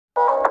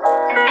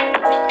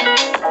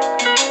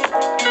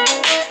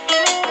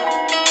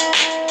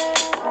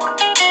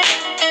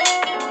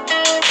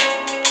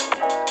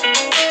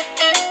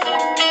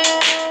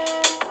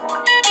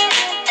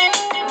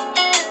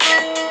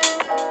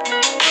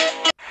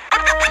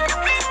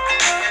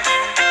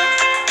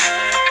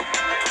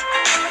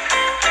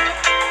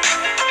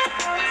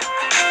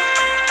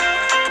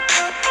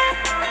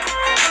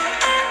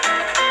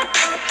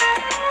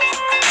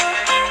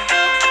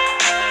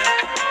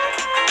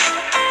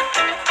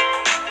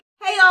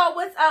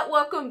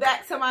Welcome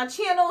back to my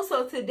channel.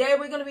 So today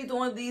we're going to be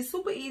doing these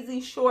super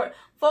easy short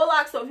faux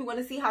locks. So if you want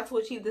to see how to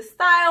achieve this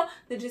style,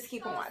 then just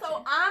keep on watching.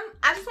 So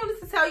I just wanted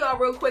to tell y'all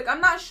real quick,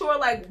 I'm not sure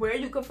like where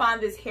you can find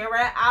this hair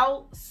at.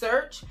 I'll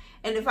search,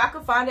 and if I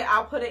can find it,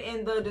 I'll put it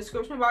in the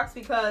description box,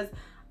 because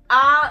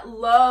I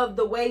love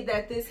the way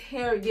that this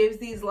hair gives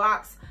these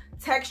locks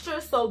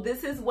texture. So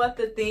this is what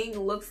the thing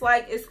looks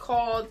like. It's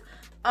called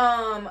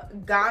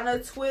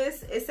Ghana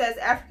twist. It says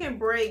African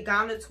braid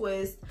Ghana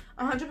twist,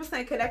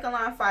 100% connect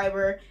line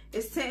fiber.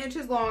 It's 10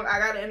 inches long. I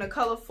got it in the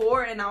color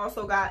 4, and I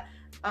also got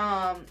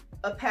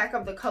a pack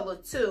of the color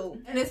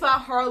 2, and it's by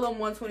Harlem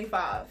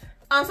 125.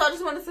 So I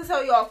just wanted to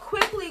tell y'all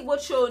quickly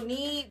what you'll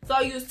need. So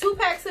I used 2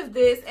 packs of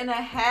this and a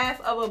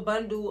half of a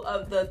bundle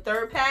of the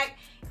 3rd pack,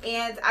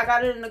 and I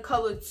got it in the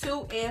color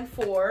 2 and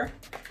 4.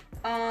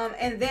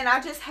 And then I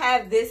just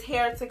have this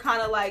hair to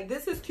kind of like,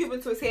 this is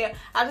Cuban twist hair.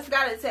 I just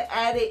got it to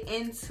add it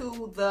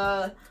into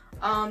the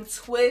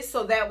twist,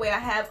 so that way I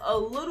have a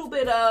little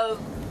bit of,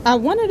 I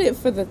wanted it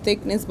for the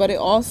thickness, but it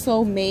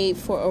also made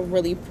for a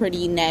really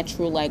pretty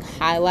natural like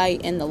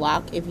highlight in the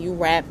lock. If you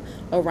wrap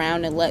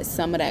around and let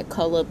some of that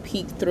color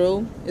peek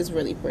through, it's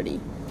really pretty.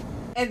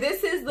 And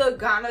this is the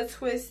Ghana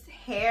twist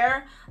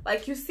hair.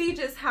 Like, you see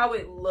just how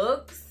it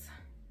looks.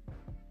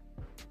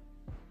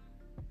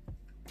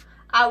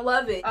 I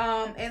love it.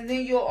 And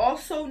then you'll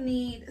also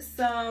need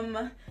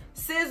some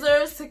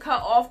scissors to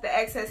cut off the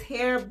excess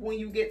hair when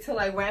you get to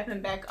like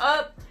wrapping back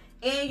up,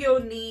 and you'll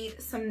need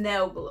some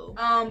nail glue.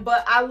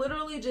 But I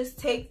literally just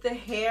take the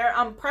hair,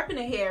 I'm prepping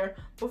the hair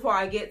before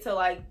I get to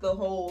like the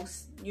whole,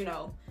 you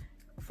know,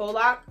 faux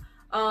lock.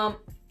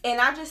 And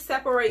I just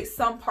separate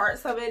some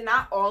parts of it,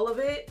 not all of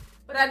it,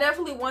 but I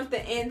definitely want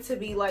the end to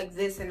be like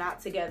this and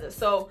not together.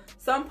 So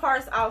some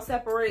parts I'll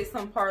separate,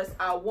 some parts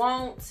I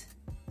won't,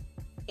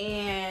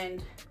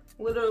 and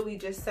literally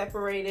just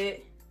separate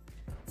it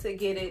to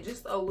get it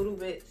just a little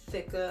bit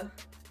thicker.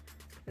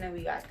 And then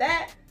we got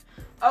that.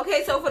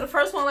 Okay, so for the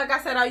first one, like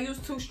I said, I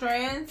used 2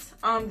 strands.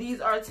 These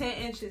are 10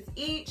 inches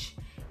each,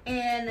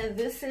 and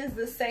this is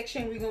the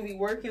section we're gonna be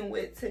working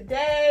with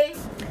today.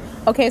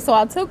 Okay, so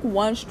I took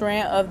 1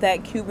 strand of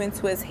that Cuban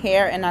twist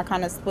hair and I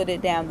kind of split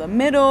it down the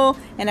middle.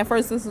 And at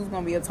first this was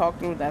gonna be a talk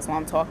through, that's why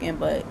I'm talking,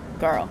 but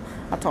girl,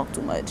 I talk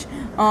too much.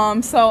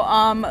 So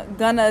I'm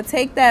gonna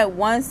take that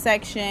 1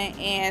 section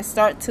and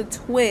start to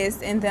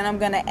twist, and then I'm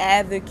gonna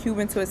add the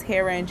Cuban twist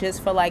hair in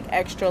just for like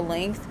extra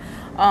length.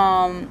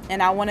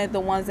 And I wanted the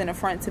ones in the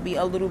front to be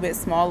a little bit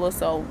smaller,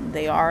 so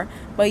they are.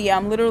 But yeah,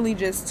 I'm literally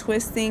just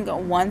twisting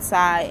one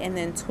side and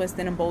then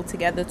twisting them both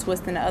together,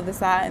 twisting the other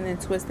side and then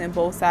twisting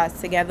both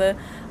sides together.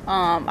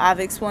 I've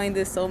explained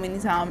this so many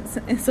times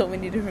in so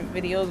many different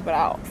videos, but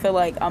I feel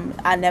like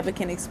I never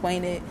can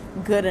explain it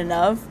good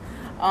enough.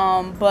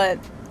 But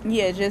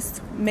yeah,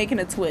 just making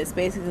a twist,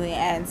 basically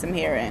adding some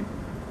hair in.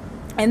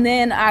 And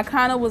then I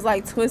kind of was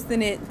like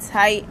twisting it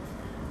tight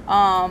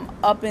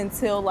up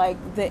until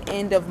like the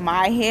end of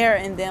my hair,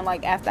 and then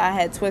like after I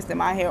had twisted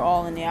my hair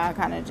all in there, I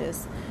kind of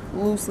just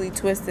loosely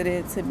twisted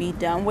it to be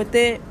done with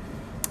it.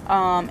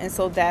 And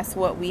so that's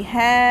what we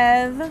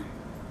have.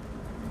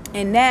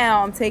 And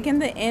now I'm taking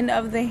the end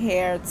of the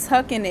hair,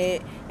 tucking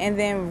it, and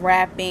then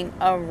wrapping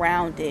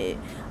around it.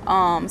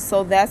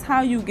 So that's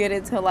how you get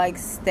it to like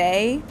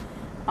stay.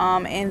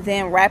 And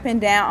then wrapping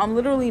down, I'm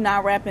literally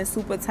not wrapping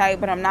super tight,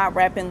 but I'm not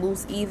wrapping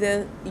loose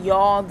either,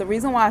 y'all. The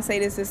reason why I say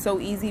this is so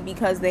easy,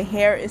 because the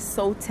hair is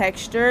so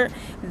textured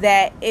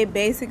that it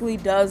basically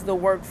does the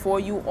work for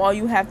you. All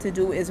you have to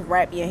do is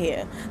wrap your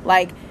hair,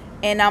 like.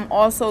 And I'm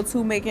also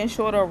too making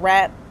sure to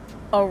wrap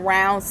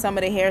around some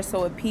of the hair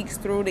so it peeks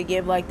through to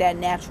give like that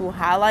natural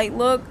highlight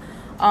look.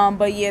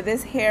 But yeah,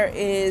 this hair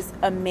is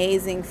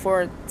amazing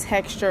for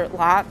textured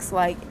locks.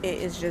 Like, it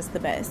is just the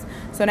best.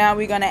 So now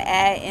we're gonna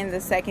add in the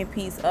second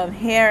piece of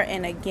hair,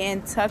 and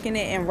again tucking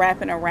it and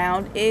wrapping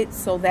around it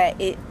so that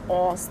it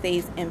all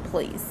stays in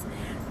place.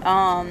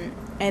 And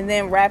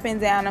then wrapping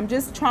down, I'm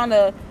just trying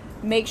to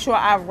make sure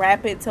I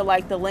wrap it to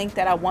like the length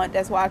that I want.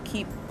 That's why I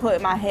keep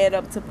putting my head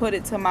up to put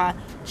it to my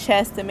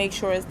chest to make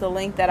sure it's the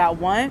length that I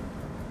want.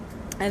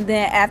 And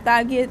then after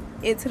I get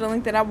it to the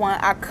length that I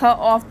want, I cut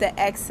off the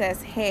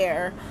excess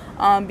hair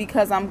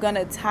because I'm going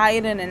to tie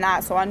it in a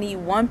knot. So I need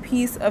 1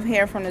 piece of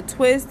hair from the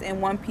twist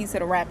and 1 piece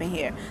of the wrapping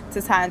hair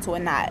to tie into a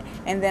knot.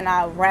 And then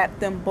I wrap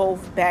them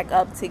both back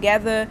up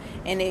together,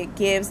 and it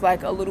gives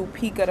like a little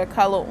peek of the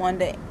color on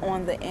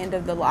the end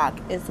of the lock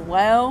as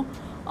well.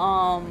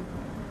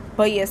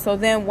 But yeah, so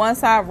then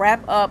once I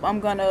wrap up, I'm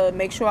going to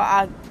make sure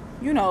I,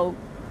 you know,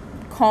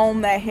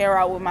 comb that hair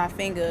out with my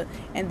finger,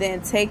 and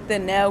then take the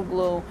nail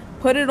glue,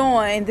 put it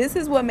on. And this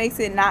is what makes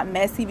it not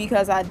messy,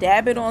 because I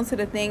dab it onto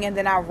the thing and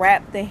then I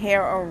wrap the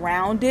hair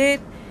around it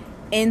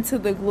into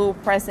the glue,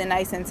 press it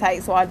nice and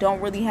tight, so I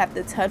don't really have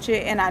to touch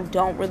it and I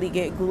don't really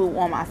get glue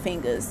on my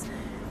fingers.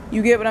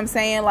 You get what I'm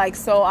saying? Like,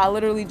 so I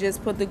literally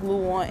just put the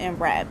glue on and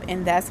wrap,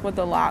 and that's what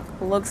the lock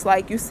looks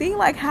like. You see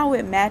like how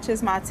it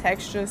matches my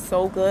texture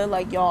so good?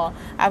 Like, y'all,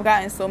 I've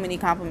gotten so many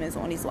compliments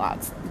on these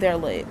locks. They're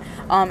lit.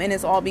 And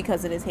it's all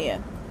because of this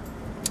hair.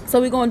 So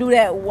we're gonna do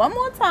that one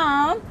more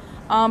time,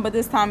 but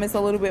this time it's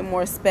a little bit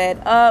more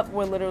sped up.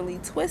 We're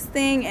literally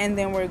twisting, and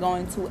then we're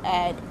going to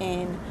add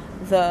in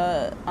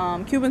the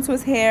Cuban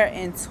twist hair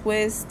and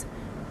twist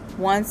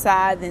one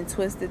side, then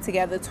twist it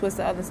together, twist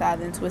the other side,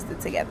 then twist it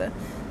together.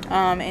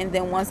 And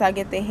then once I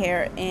get the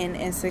hair in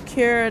and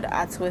secured,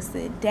 I twist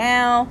it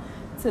down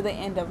to the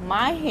end of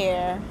my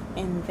hair,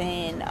 and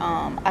then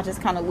I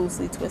just kind of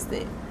loosely twist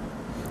it.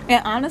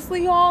 And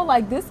honestly, y'all,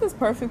 like, this is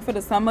perfect for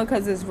the summer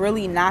because it's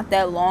really not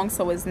that long,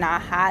 so it's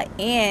not hot.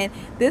 And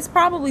this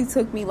probably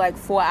took me like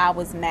 4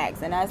 hours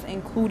max, and that's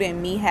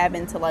including me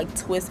having to like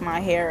twist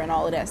my hair and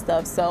all of that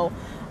stuff. So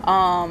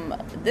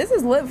this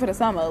is lit for the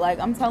summer, like,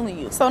 I'm telling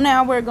you. So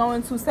now we're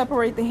going to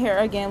separate the hair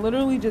again,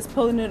 literally just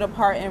pulling it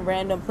apart in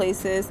random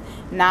places,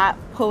 not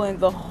pulling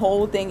the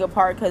whole thing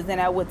apart, because then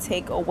I would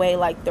take away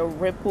like the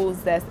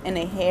ripples that's in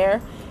the hair,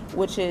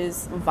 which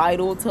is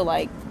vital to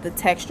like the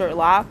textured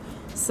lock.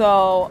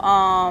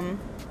 So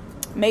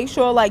make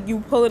sure like you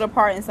pull it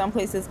apart in some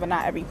places but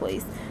not every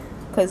place,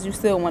 because you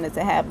still want it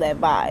to have that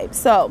vibe.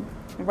 So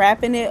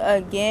wrapping it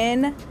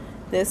again.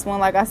 This one,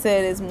 like I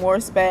said, is more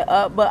sped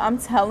up, but I'm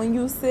telling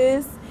you,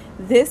 sis,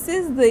 this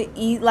is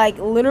like,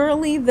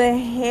 literally the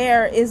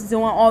hair is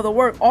doing all the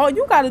work. All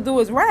you got to do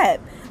is wrap.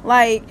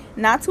 Like,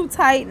 not too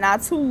tight,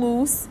 not too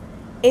loose.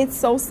 It's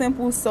so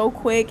simple, so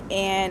quick,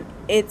 and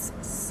it's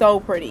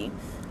so pretty.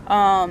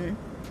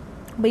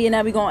 But yeah,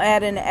 now we're gonna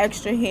add in the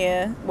extra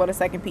hair, well, the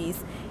second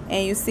piece,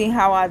 and you see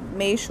how I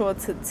made sure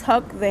to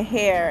tuck the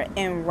hair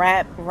and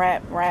wrap,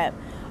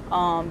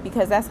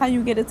 because that's how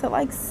you get it to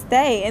like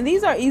stay. And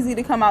these are easy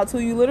to come out too.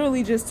 You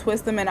literally just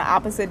twist them in the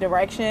opposite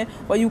direction,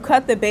 or you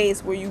cut the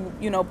base where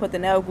you know, put the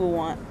nail glue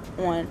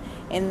on,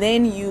 and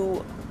then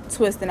you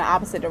twist in the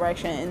opposite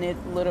direction, and it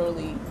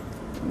literally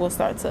will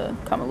start to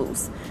come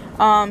loose.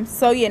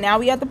 So yeah, now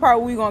we at the part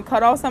where we're gonna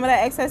cut off some of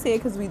that excess hair,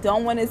 because we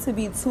don't want it to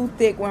be too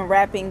thick when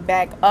wrapping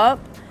back up.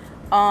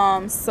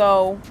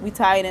 So we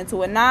tie it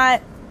into a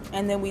knot,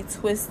 and then we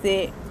twist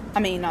it,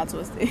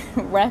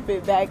 wrap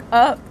it back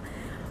up.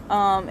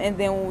 And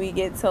then when we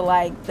get to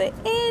like the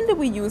end,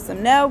 we use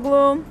some nail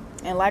glue.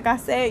 And like I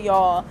said,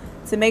 y'all,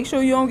 to make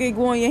sure you don't get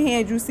glue on your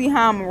hand, you see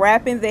how I'm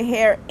wrapping the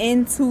hair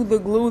into the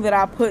glue that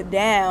I put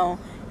down,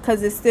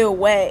 because it's still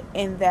wet,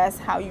 and that's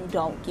how you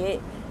don't get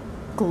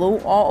glue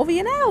all over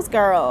your nails,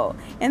 girl.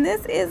 And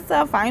this is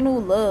the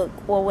final look,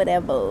 or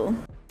whatever.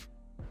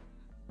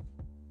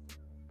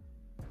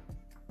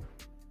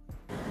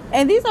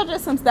 And these are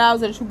just some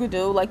styles that you could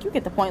do. Like, you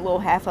get the point, little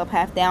half up,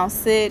 half down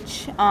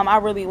stitch. I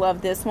really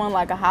love this one,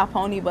 like a high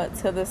pony but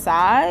to the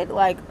side,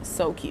 like,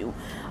 so cute.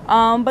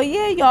 But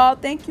yeah, y'all,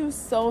 thank you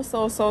so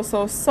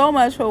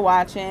much for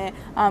watching.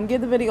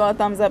 Give the video a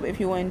thumbs up if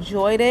you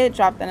enjoyed it.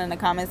 Drop that in the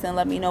comments and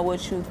let me know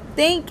what you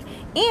think,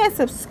 and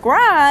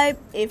subscribe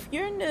if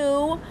you're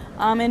new.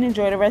 And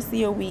enjoy the rest of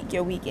your week,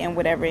 your weekend,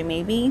 whatever it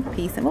may be.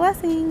 Peace and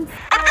blessings.